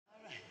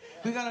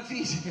We're gonna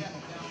feature.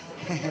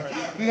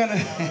 We're gonna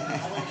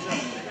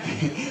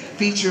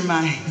feature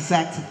my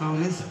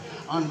saxophonist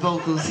on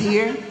vocals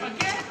here.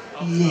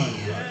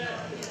 Yeah.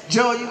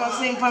 Joel, you gonna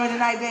sing for me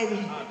tonight,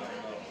 baby?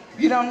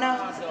 You don't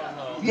know?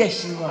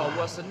 Yes, you are.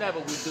 What's the never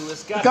we do?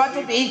 It's got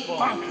to be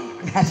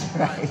funky. That's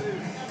right.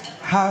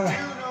 All right.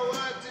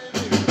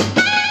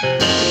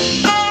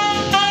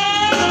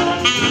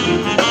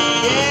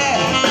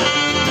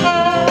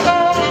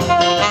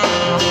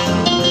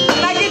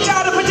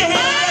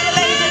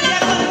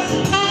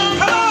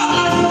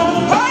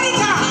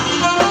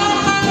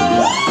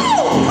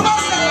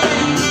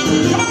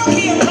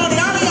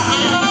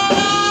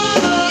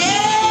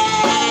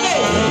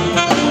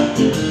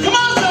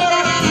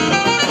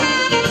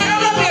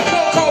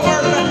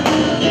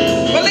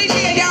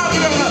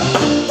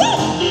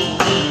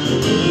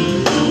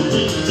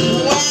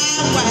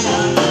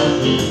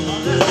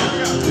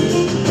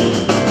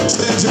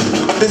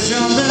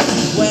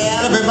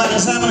 Well,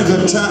 everybody's having a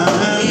good time.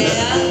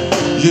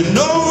 Yeah. You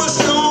know what's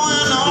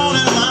going on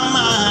in my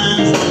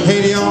mind.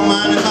 Hey, do you don't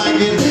mind if I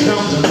get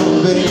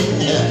comfortable, baby?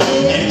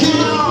 And get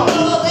on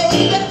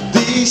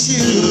these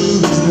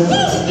shoes.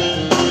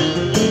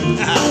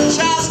 I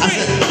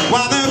said,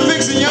 while they're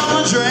fixing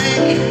your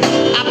drink,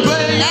 I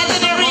play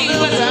Anthony Reed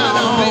was on.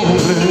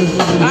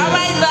 All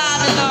right,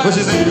 Bobby. What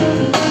she said?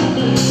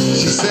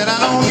 She said I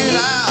don't get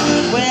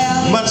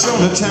out much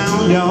on the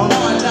town, y'all. No,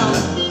 I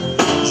don't.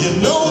 You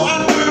know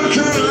I don't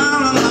turn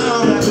around and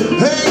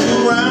hang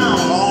around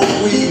all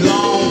week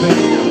long,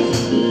 babe.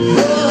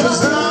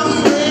 'Cause I'm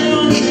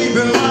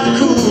keeping my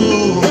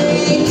cool.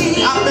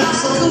 I've been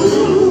so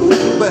cool,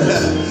 but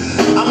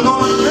I'm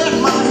gonna let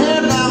my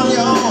head down,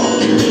 y'all.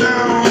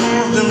 Down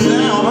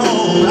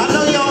home. I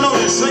know y'all know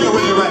this. Sing it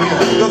with me right here.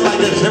 It goes like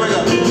this. Here we go.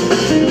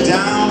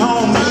 Down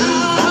home,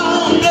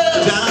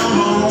 down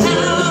home.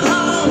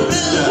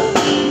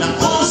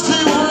 Now all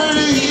stay right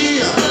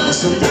here.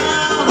 So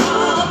down home.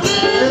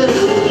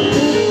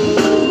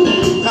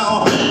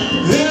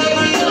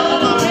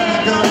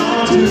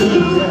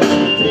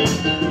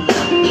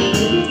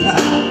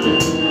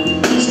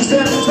 She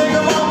said, take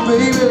them off,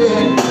 baby.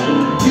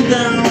 Get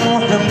down,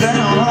 walk them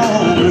down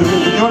home.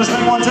 You want to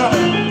sing one time?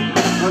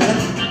 Okay.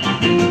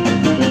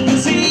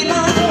 See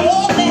my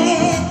old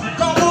man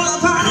gonna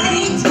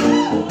fight,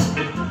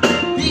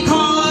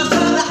 because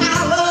for the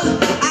hour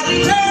I be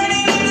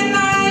turning in the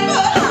night,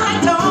 but I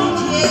don't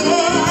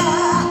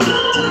care.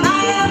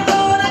 Tonight I'm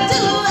gonna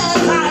do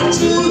as I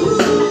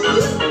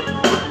choose.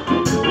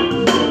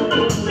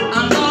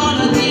 I'm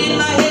gonna get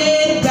my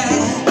head back,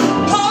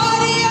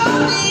 party on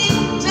me,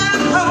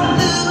 down home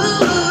blues.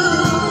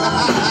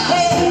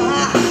 Hey,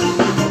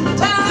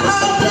 down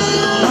home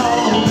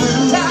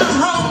blues, down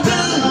home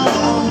blues.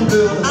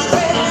 I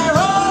said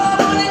all I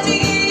wanted to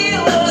hear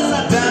was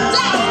a down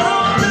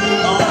home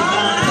blues.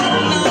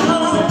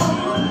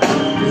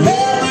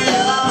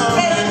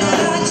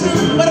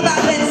 What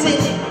about that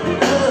city?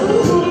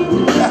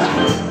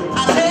 I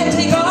said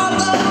take off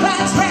the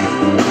flat track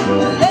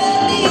and let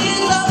me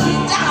in the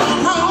down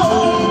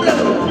home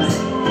blues.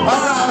 All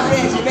right,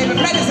 Reggie, baby,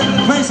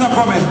 Play something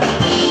for me.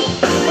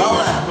 All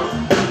right.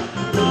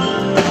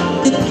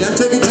 Yeah,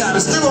 take your time.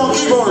 It's still on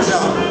keyboards,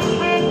 y'all.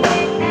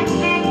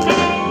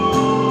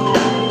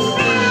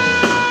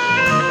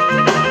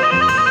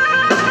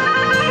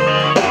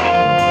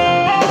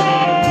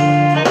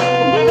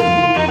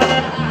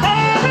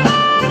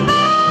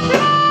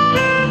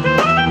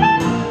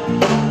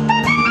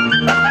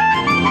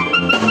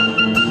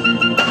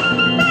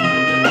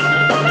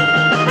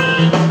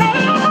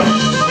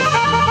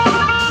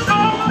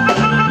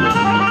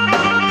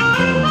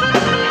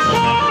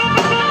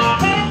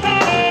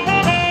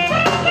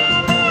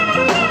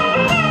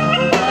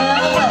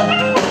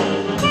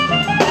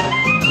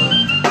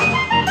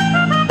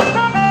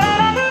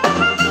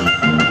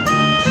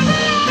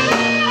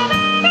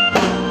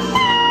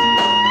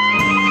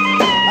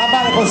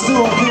 Let's do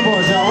on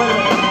keyboards, y'all. Wait a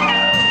minute.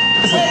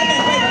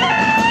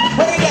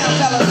 Break it down,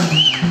 fellas.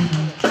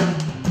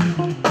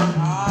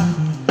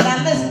 Now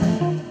listen,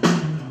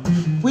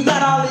 we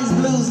got all these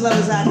blues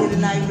lovers out here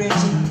tonight, Reggie.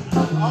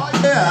 Oh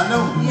yeah, I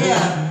know.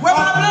 Yeah. Where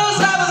my blues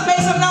lovers, make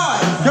some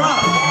noise. Come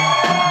on.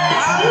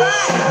 All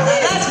right. Now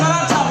that's what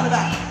I'm talking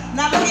about.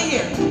 Now look at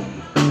here.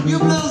 You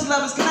blues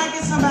lovers, can I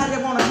get somebody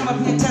that want to come up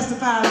here and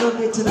testify a little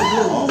bit to the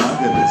blues? Oh my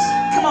goodness.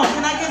 Come on,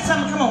 can I get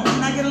something? Come on, can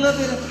I get a little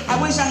bit of, I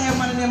wish I had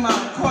one of them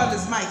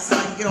cordless mics so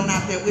I can get on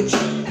out there with you.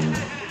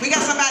 We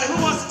got somebody who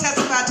wants to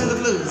testify to the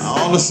blues.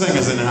 All the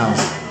singers in the house.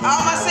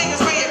 All my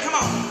singers right here, come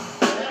on.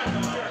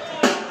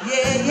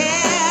 Yeah,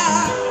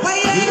 yeah, well,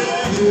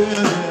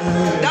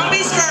 yeah. Don't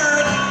be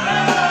scared.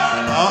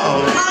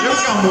 Uh-oh, here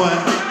comes one.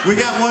 We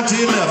got one to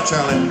your left,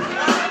 Charlie.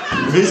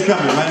 He's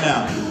coming right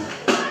now.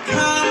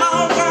 Come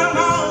on, come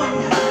on.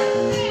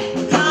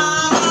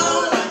 Come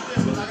on.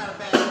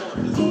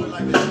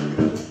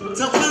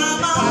 So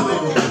come on.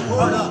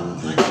 Hold up.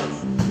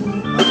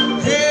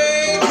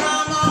 Hey,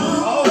 come on.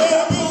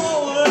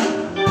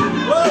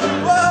 Whoa,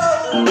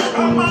 whoa.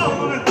 Come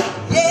on.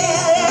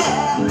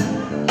 Yeah.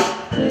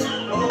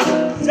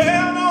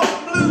 Down on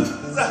blues.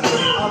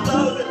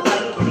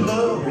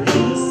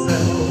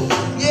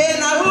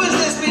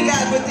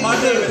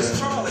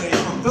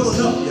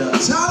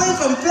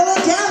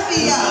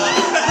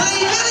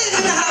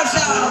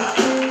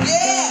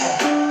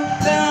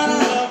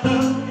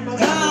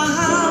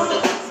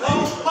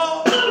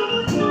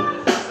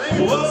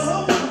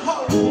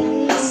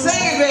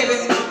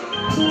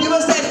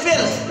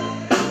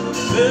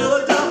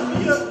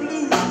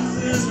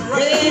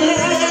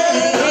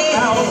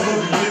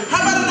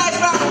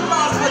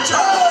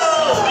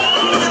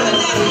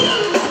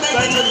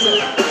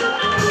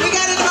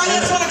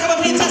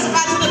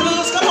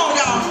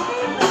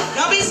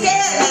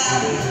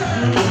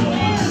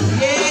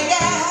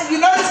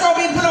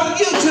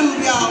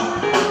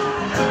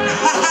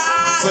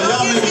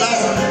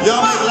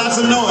 Y'all make lots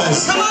of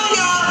noise. Come on,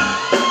 y'all.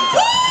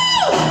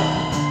 Woo!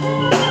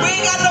 We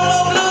ain't got no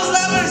more blues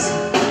lovers.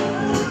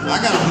 I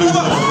got a blues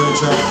lover for you,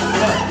 Charlie.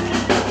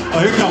 Oh,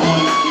 here come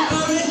one.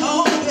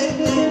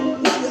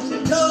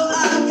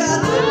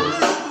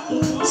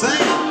 Sing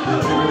it.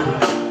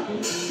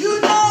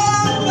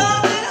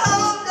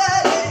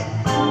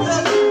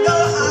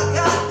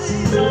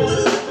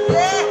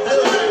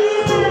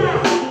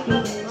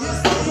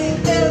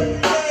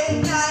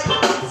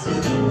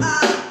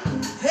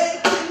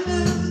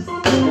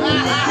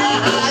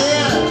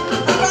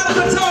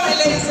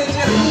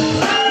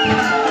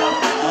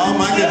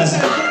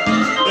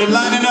 They're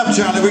lining up,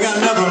 Charlie. We got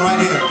another one right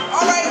here.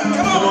 All right, come on.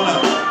 Come on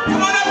up.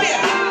 Come on up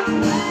here.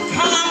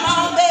 Come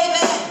on,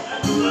 baby.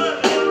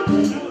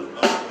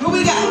 Who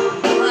we got?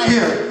 Right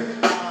here.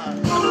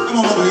 Come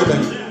on over here,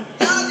 baby.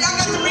 Y'all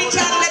got to reach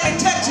out and let me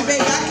touch you,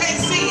 baby. I can't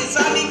see you, so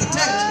I need to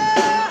touch you.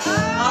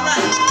 All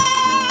right.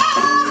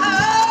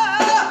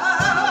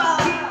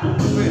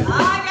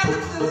 I got the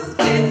blues,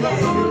 baby.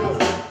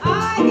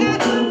 I got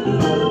the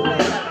blues,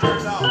 baby.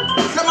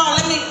 Come on,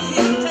 let me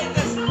take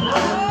this.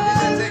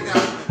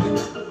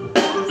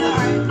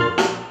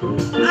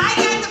 I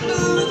got the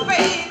blues,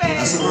 baby.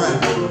 That's all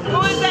right.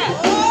 Who is that?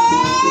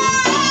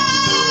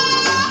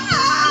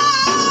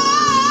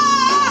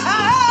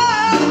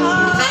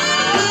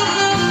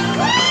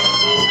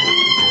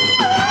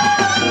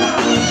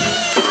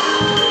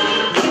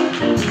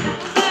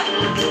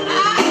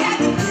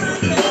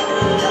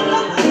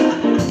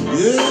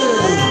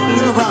 Yeah.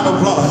 Give a round of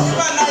applause. Give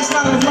her a nice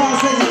round of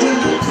applause, ladies and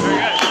gentlemen.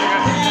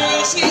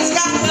 Yeah, she's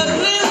got the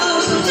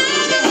blues.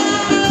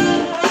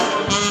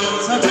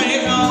 So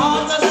take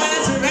on the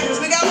fancy records.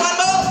 We got one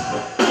more.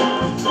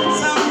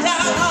 Some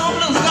down-home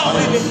blues. Go on,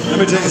 baby. Let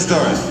me tell you a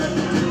story.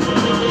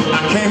 I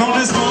came home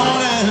this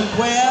morning.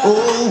 Well.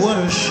 Oh, what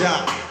a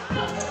shock.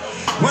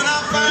 When I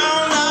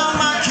found out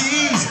my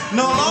keys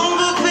no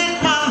longer fit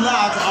my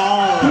lock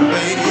on,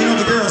 baby. You know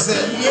what the girl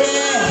said?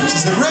 Yeah. She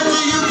said,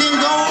 Reggie, you can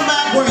go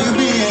back where you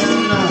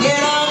been.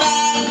 Get on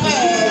back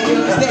where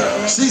you've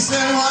been. She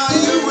said, while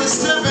you were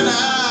stepping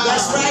out,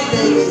 That's right,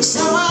 baby.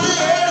 somebody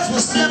else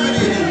was stepping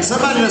in.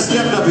 Somebody that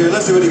stepped up here.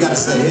 Let's see what he got to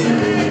say.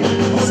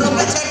 Hey. So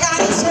what you got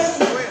to say?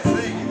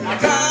 I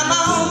got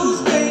my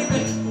blues,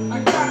 baby. I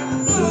got the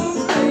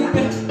blues,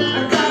 baby.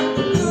 I got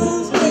the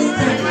blues,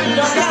 baby.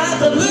 I got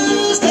the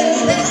blues,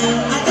 baby.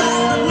 I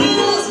got the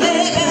blues,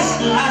 baby.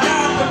 I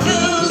got the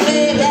blues,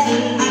 baby.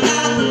 I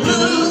got the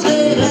blues,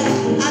 baby.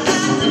 I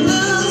got the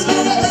blues,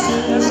 baby.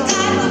 I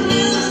got the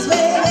blues,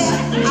 baby.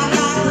 I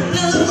got the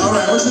blues. All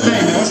right, what's the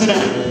name, man? What's the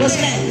name? What's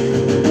your name?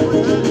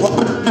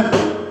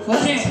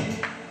 What's your name?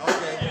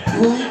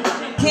 Who?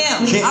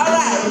 Kim. Kim. All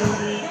right.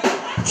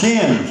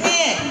 Ken.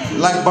 Kim.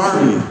 Like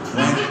Barbie,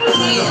 right?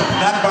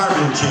 Not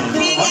Barbie and Ken.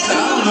 Ken.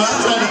 I don't know. I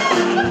tried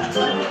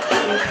to...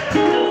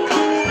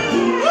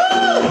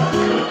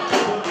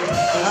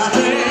 I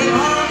take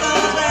all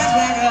those fast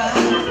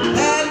records,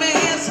 let me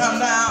hear some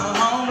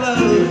down-home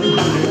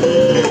blues.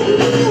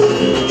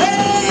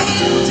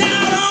 Hey,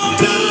 down-home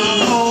blues.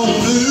 Down-home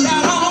blues.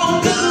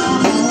 Down-home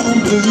blues.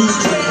 Down-home blues.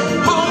 I said,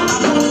 home, I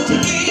want to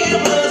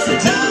give us a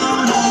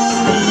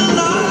down-home blues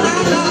all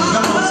night long.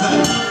 Come on, son.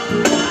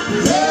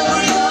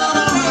 Every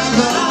other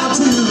record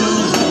too.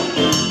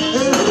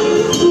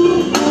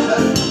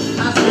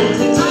 I said,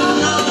 take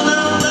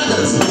down-home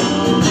Records.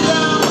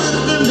 Down with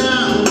them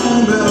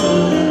down-home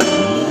blues.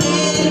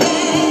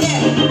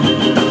 yeah.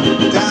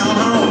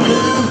 Down-home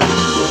blues.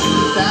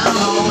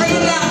 Down-home Bring it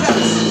blues. down,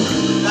 fellas.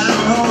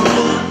 Down-home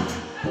blues.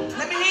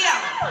 Let me hear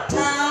y'all.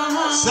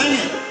 Down-home. Sing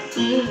it.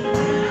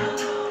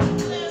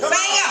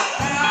 Sing out.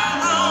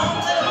 Down-home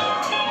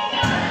blues.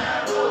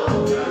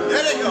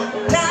 There they go.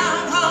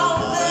 Down-home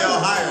blues.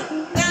 Y'all hired.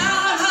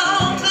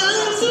 Down-home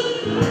blues.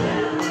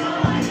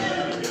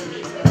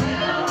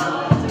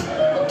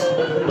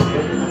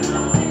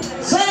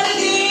 Say it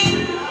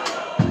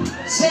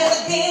again. Say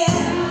it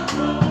again.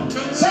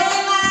 Say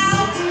it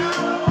loud.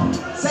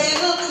 Say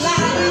it look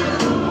loud.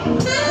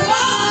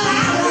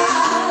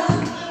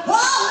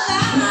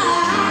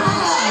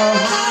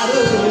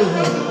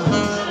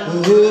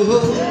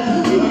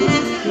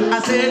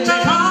 I said,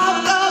 take